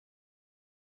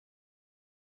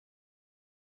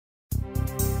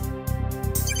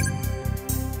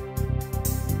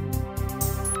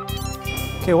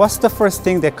Okay, what's the first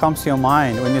thing that comes to your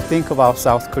mind when you think about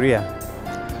South Korea?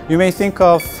 You may think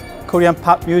of Korean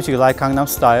pop music like Gangnam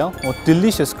Style, or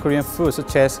delicious Korean food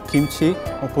such as kimchi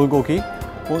or bulgogi,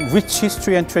 or rich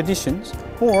history and traditions,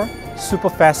 or super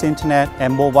fast internet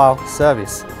and mobile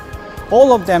service.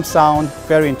 All of them sound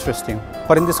very interesting.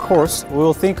 But in this course, we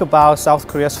will think about South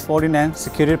Korea's foreign and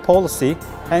security policy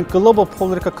and global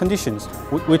political conditions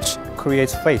with which Korea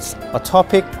is faced, a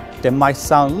topic that might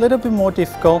sound a little bit more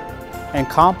difficult and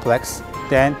complex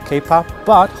than K-pop,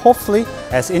 but hopefully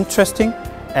as interesting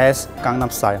as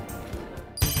Gangnam Style.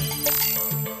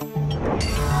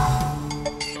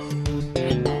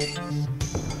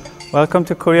 Welcome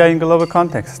to Korea in Global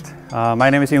Context. My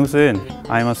name is Yong-Soo Eun.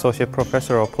 I'm Associate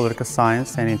Professor of Political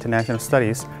Science and International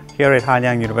Studies here at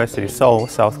Hanyang University, Seoul,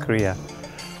 South Korea.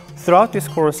 Throughout this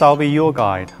course, I'll be your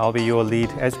guide. I'll be your lead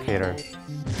educator.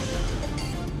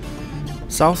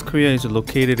 South Korea is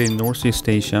located in Northeast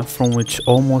Asia, from which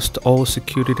almost all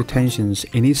security tensions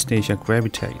in East Asia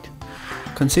gravitate.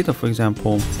 Consider, for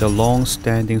example, the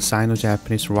long-standing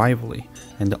Sino-Japanese rivalry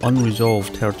and the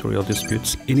unresolved territorial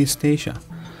disputes in East Asia.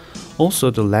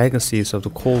 Also, the legacies of the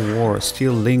Cold War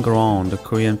still linger on the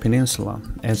Korean peninsula,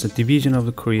 as the division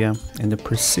of Korea and the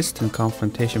persistent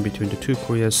confrontation between the two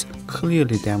Koreas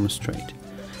clearly demonstrate.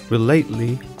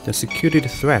 Relatedly, the security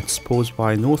threats posed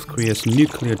by North Korea's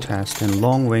nuclear tests and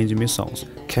long-range missiles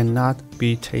cannot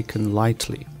be taken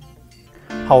lightly.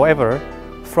 However,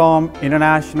 from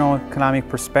international economic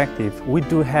perspective, we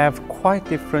do have quite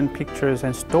different pictures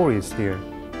and stories here.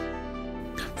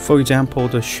 For example,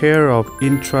 the share of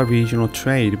intra-regional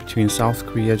trade between South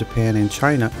Korea, Japan, and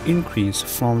China increased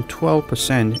from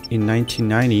 12% in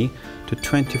 1990 to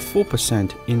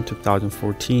 24% in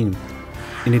 2014.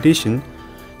 In addition,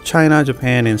 China,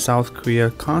 Japan, and South Korea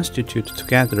constitute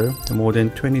together more than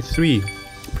 23%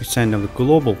 of the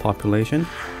global population,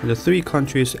 and the three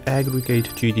countries' aggregate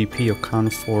GDP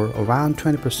account for around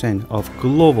 20% of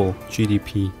global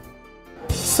GDP.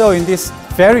 So in this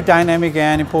very dynamic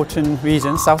and important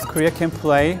region, South Korea can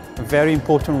play very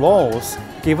important roles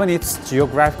given its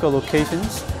geographical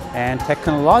locations and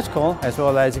technological as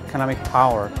well as economic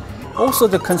power. Also,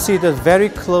 the considered very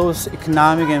close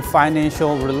economic and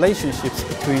financial relationships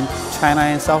between China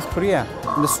and South Korea,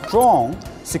 and the strong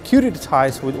security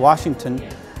ties with Washington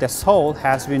that Seoul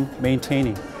has been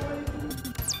maintaining.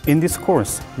 In this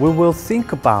course, we will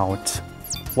think about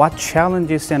what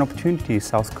challenges and opportunities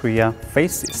South Korea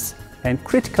faces and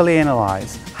critically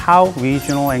analyze how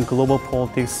regional and global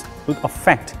politics would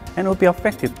affect and will be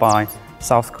affected by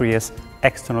South Korea's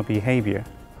external behavior.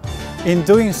 In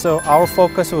doing so, our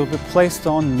focus will be placed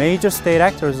on major state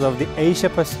actors of the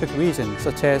Asia-Pacific region,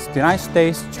 such as the United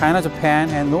States, China, Japan,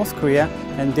 and North Korea,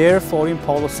 and their foreign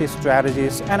policy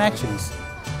strategies and actions.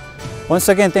 Once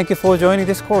again, thank you for joining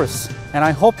this course, and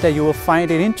I hope that you will find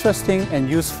it interesting and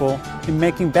useful in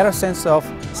making better sense of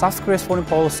South Korea's foreign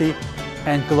policy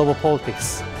and global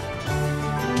politics.